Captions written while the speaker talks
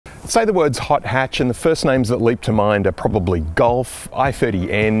Say the words hot hatch and the first names that leap to mind are probably Golf,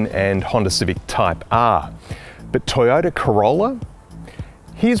 i30N and Honda Civic Type R. But Toyota Corolla?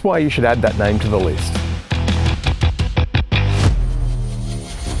 Here's why you should add that name to the list.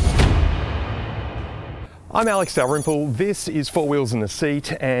 I'm Alex Dalrymple, this is Four Wheels in the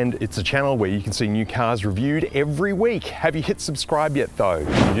Seat, and it's a channel where you can see new cars reviewed every week. Have you hit subscribe yet though?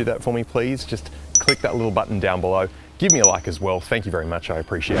 Can you do that for me please? Just click that little button down below. Give me a like as well, thank you very much, I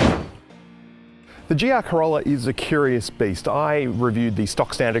appreciate it. The GR Corolla is a curious beast. I reviewed the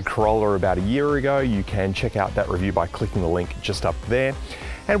stock standard Corolla about a year ago. You can check out that review by clicking the link just up there.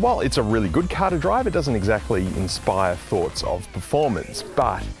 And while it's a really good car to drive, it doesn't exactly inspire thoughts of performance,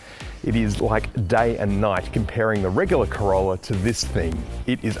 but it is like day and night comparing the regular Corolla to this thing.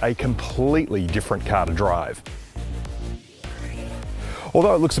 It is a completely different car to drive.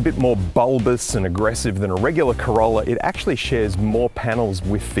 Although it looks a bit more bulbous and aggressive than a regular Corolla, it actually shares more panels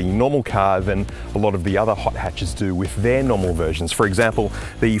with the normal car than a lot of the other hot hatches do with their normal versions. For example,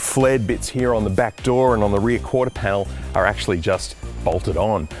 the flared bits here on the back door and on the rear quarter panel are actually just bolted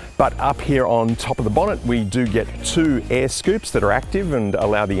on. But up here on top of the bonnet, we do get two air scoops that are active and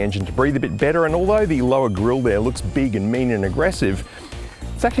allow the engine to breathe a bit better. And although the lower grille there looks big and mean and aggressive,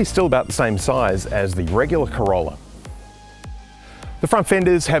 it's actually still about the same size as the regular Corolla. The front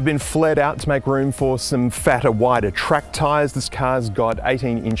fenders have been flared out to make room for some fatter, wider track tyres. This car's got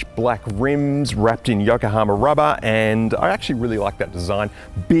 18-inch black rims wrapped in Yokohama rubber, and I actually really like that design.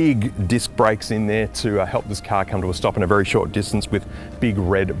 Big disc brakes in there to help this car come to a stop in a very short distance with big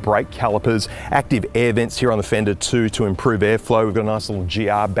red brake calipers. Active air vents here on the fender too to improve airflow. We've got a nice little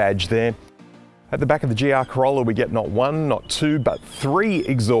GR badge there. At the back of the GR Corolla, we get not one, not two, but three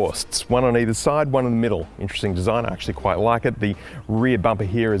exhausts. One on either side, one in the middle. Interesting design, I actually quite like it. The rear bumper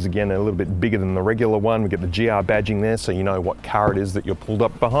here is again a little bit bigger than the regular one. We get the GR badging there so you know what car it is that you're pulled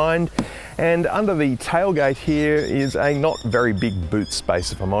up behind. And under the tailgate here is a not very big boot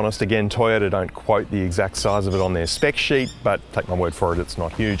space, if I'm honest. Again, Toyota don't quote the exact size of it on their spec sheet, but take my word for it, it's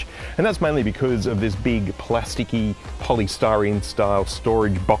not huge. And that's mainly because of this big plasticky polystyrene style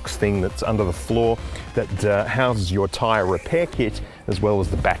storage box thing that's under the floor that houses your tyre repair kit as well as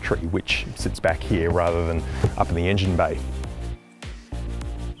the battery, which sits back here rather than up in the engine bay.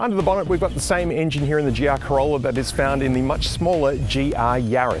 Under the bonnet, we've got the same engine here in the GR Corolla that is found in the much smaller GR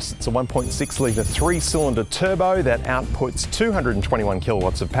Yaris. It's a 1.6 litre 3-cylinder turbo that outputs 221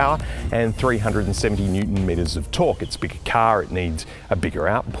 kilowatts of power and 370 Newton meters of torque. It's a bigger car, it needs a bigger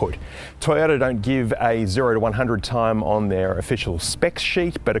output. Toyota don't give a 0 to 100 time on their official specs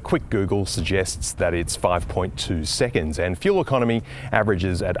sheet, but a quick Google suggests that it's 5.2 seconds, and fuel economy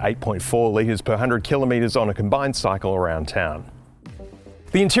averages at 8.4 litres per 100 kilometres on a combined cycle around town.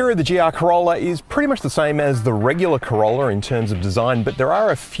 The interior of the GR Corolla is pretty much the same as the regular Corolla in terms of design, but there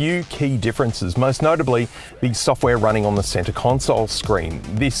are a few key differences, most notably the software running on the center console screen.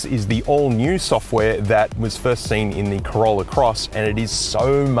 This is the all-new software that was first seen in the Corolla Cross, and it is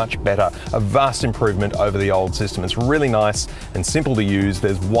so much better, a vast improvement over the old system. It's really nice and simple to use.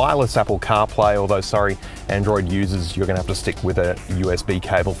 There's wireless Apple CarPlay, although sorry, Android users, you're gonna have to stick with a USB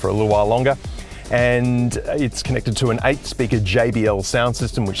cable for a little while longer. And it's connected to an 8-speaker JBL sound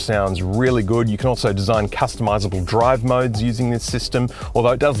system, which sounds really good. You can also design customizable drive modes using this system,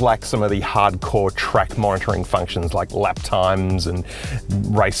 although it does lack some of the hardcore track monitoring functions like lap times and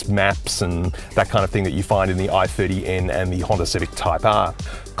race maps and that kind of thing that you find in the i30N and the Honda Civic Type R.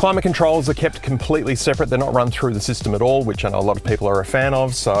 Climate controls are kept completely separate. They're not run through the system at all, which I know a lot of people are a fan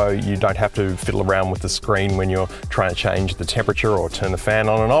of, so you don't have to fiddle around with the screen when you're trying to change the temperature or turn the fan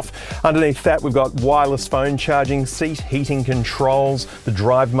on and off. Underneath that, we've got wireless phone charging, seat heating controls, the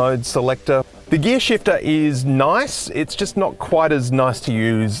drive mode selector. The gear shifter is nice, it's just not quite as nice to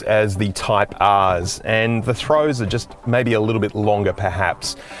use as the Type R's, and the throws are just maybe a little bit longer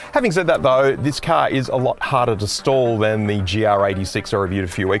perhaps. Having said that though, this car is a lot harder to stall than the GR86 I reviewed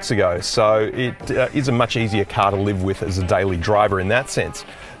a few weeks ago, so it is a much easier car to live with as a daily driver in that sense.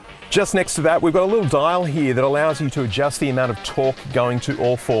 Just next to that, we've got a little dial here that allows you to adjust the amount of torque going to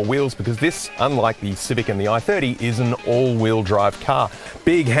all four wheels, because this, unlike the Civic and the i30, is an all-wheel drive car.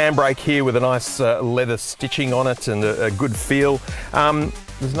 Big handbrake here with a nice leather stitching on it and a good feel.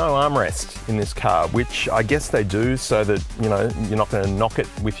 There's no armrest in this car, which I guess they do so that, you know, you're not going to knock it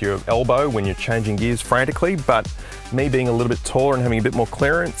with your elbow when you're changing gears frantically, but me being a little bit taller and having a bit more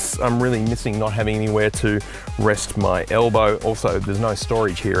clearance, I'm really missing not having anywhere to rest my elbow. Also, there's no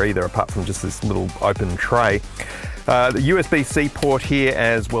storage here either, apart from just this little open tray. The USB-C port here,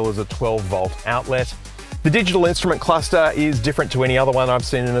 as well as a 12-volt outlet. The digital instrument cluster is different to any other one I've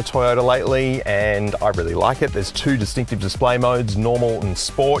seen in a Toyota lately, and I really like it. There's two distinctive display modes, normal and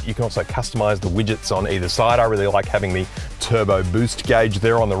sport. You can also customize the widgets on either side. I really like having the turbo boost gauge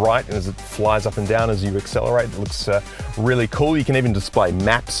there on the right, and as it flies up and down as you accelerate, it looks really cool. You can even display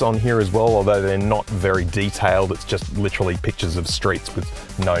maps on here as well, although they're not very detailed. It's just literally pictures of streets with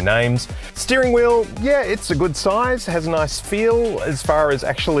no names. Steering wheel, yeah, it's a good size, has a nice feel as far as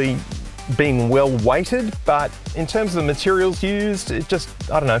actually being well weighted, but in terms of the materials used, it just,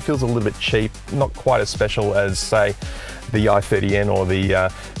 I don't know, feels a little bit cheap, not quite as special as, say, the i30N or the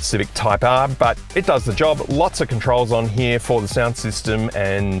Civic Type R, but it does the job. Lots of controls on here for the sound system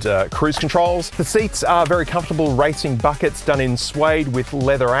and cruise controls. The seats are very comfortable racing buckets done in suede with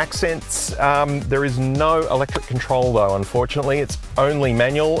leather accents. There is no electric control though, unfortunately. It's only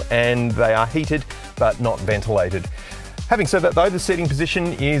manual, and they are heated but not ventilated. Having said that though, the seating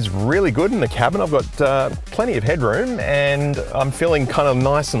position is really good in the cabin. I've got plenty of headroom, and I'm feeling kind of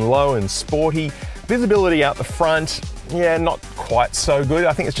nice and low and sporty. Visibility out the front, yeah, not quite so good.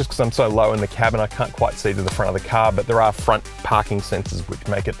 I think it's just because I'm so low in the cabin, I can't quite see to the front of the car, but there are front parking sensors which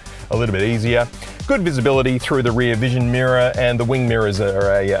make it a little bit easier. Good visibility through the rear vision mirror, and the wing mirrors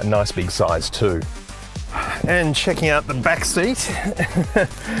are a nice big size too. And checking out the back seat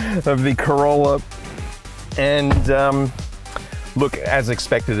of the Corolla, and look, as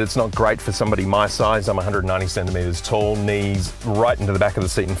expected, it's not great for somebody my size. I'm 190 centimeters tall, knees right into the back of the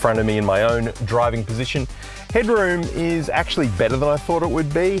seat in front of me in my own driving position. Headroom is actually better than I thought it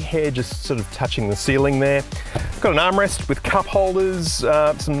would be. Hair just sort of touching the ceiling there. Got an armrest with cup holders,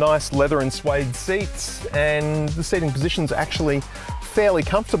 some nice leather and suede seats, and the seating position's actually fairly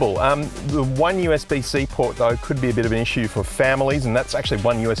comfortable. The one USB-C port though could be a bit of an issue for families, and that's actually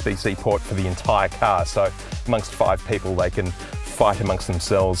one USB-C port for the entire car. So amongst 5 people, they can fight amongst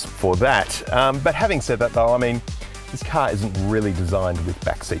themselves for that. But having said that though, I mean, this car isn't really designed with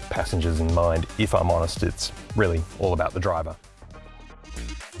backseat passengers in mind. If I'm honest, it's really all about the driver.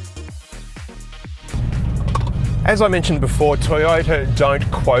 As I mentioned before, Toyota don't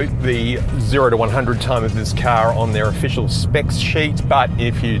quote the 0 to 100 time of this car on their official specs sheet, but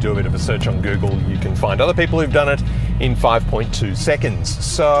if you do a bit of a search on Google, you can find other people who've done it in 5.2 seconds.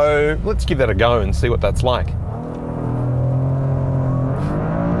 So let's give that a go and see what that's like.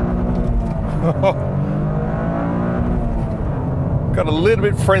 Got a little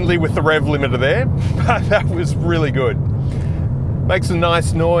bit friendly with the rev limiter there, but that was really good. Makes a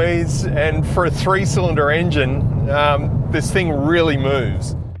nice noise, and for a 3-cylinder engine, this thing really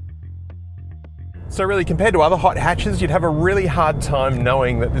moves. So really, compared to other hot hatches, you'd have a really hard time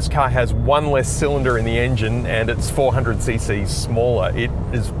knowing that this car has one less cylinder in the engine and it's 400 cc smaller. It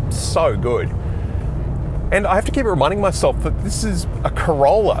is so good. And I have to keep reminding myself that this is a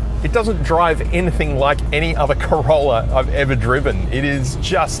Corolla. It doesn't drive anything like any other Corolla I've ever driven. It is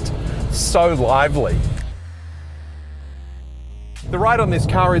just so lively. The ride on this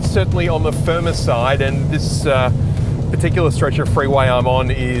car is certainly on the firmer side, and this particular stretch of freeway I'm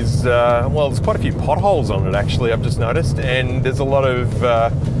on is, well, there's quite a few potholes on it actually, I've just noticed, and there's a lot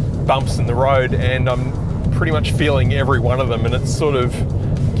of bumps in the road, and I'm pretty much feeling every one of them, and it's sort of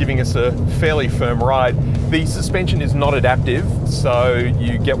giving us a fairly firm ride. The suspension is not adaptive, so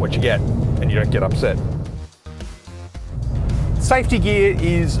you get what you get, and you don't get upset. Safety gear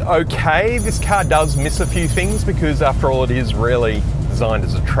is okay. This car does miss a few things because after all it is really designed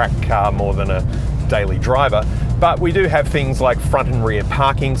as a track car more than a daily driver. But we do have things like front and rear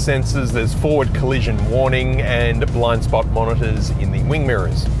parking sensors, there's forward collision warning and blind spot monitors in the wing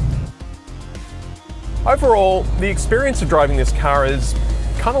mirrors. Overall, the experience of driving this car is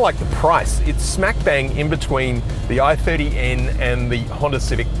kind of like the price. It's smack bang in between the i30N and the Honda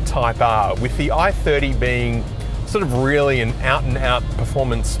Civic Type R, with the i30 being sort of really an out-and-out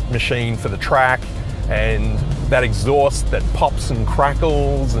performance machine for the track, and that exhaust that pops and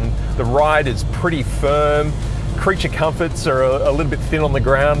crackles, and the ride is pretty firm. Creature comforts are a little bit thin on the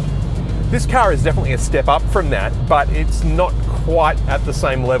ground. This car is definitely a step up from that, but it's not quite at the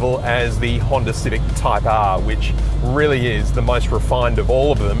same level as the Honda Civic Type R, which really is the most refined of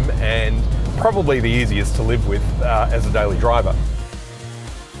all of them and probably the easiest to live with as a daily driver.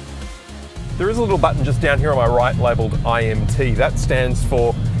 There is a little button just down here on my right labelled IMT. That stands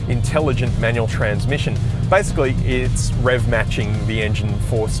for Intelligent Manual Transmission. Basically, it's rev matching the engine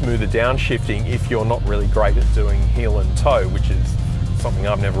for smoother downshifting if you're not really great at doing heel and toe, which is something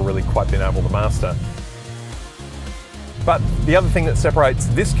I've never really quite been able to master. But the other thing that separates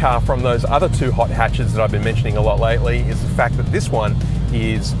this car from those other two hot hatches that I've been mentioning a lot lately is the fact that this one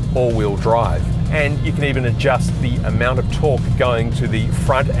is all-wheel drive. And you can even adjust the amount of torque going to the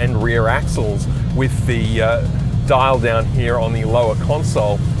front and rear axles with the dial down here on the lower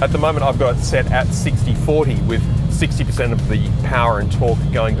console. At the moment I've got it set at 60-40 with 60% of the power and torque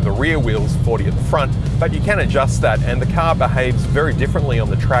going to the rear wheels, 40 at the front, but you can adjust that, and the car behaves very differently on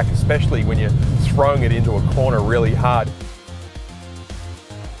the track, especially when you're throwing it into a corner really hard.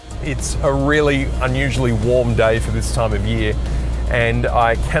 It's a really unusually warm day for this time of year, and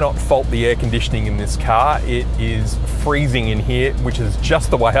I cannot fault the air conditioning in this car. It is freezing in here, which is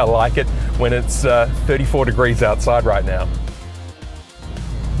just the way I like it when it's 34 degrees outside right now.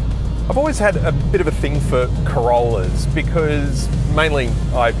 I've always had a bit of a thing for Corollas because mainly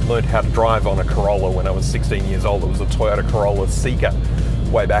I learned how to drive on a Corolla when I was 16 years old. It was a Toyota Corolla Seeker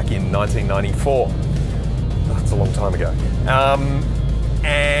way back in 1994. That's a long time ago.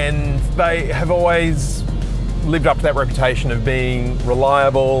 And they have always lived up to that reputation of being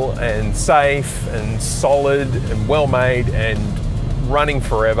reliable and safe and solid and well made and running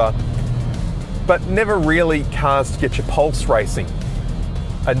forever, but never really cars to get your pulse racing.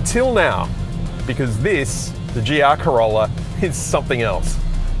 Until now, because this, the GR Corolla, is something else.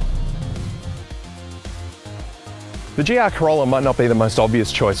 The GR Corolla might not be the most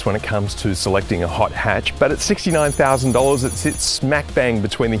obvious choice when it comes to selecting a hot hatch, but at $69,000 it sits smack bang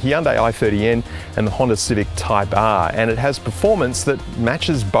between the Hyundai i30N and the Honda Civic Type R, and it has performance that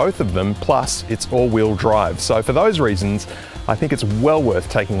matches both of them, plus it's all-wheel drive. So for those reasons, I think it's well worth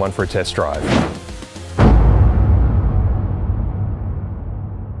taking one for a test drive.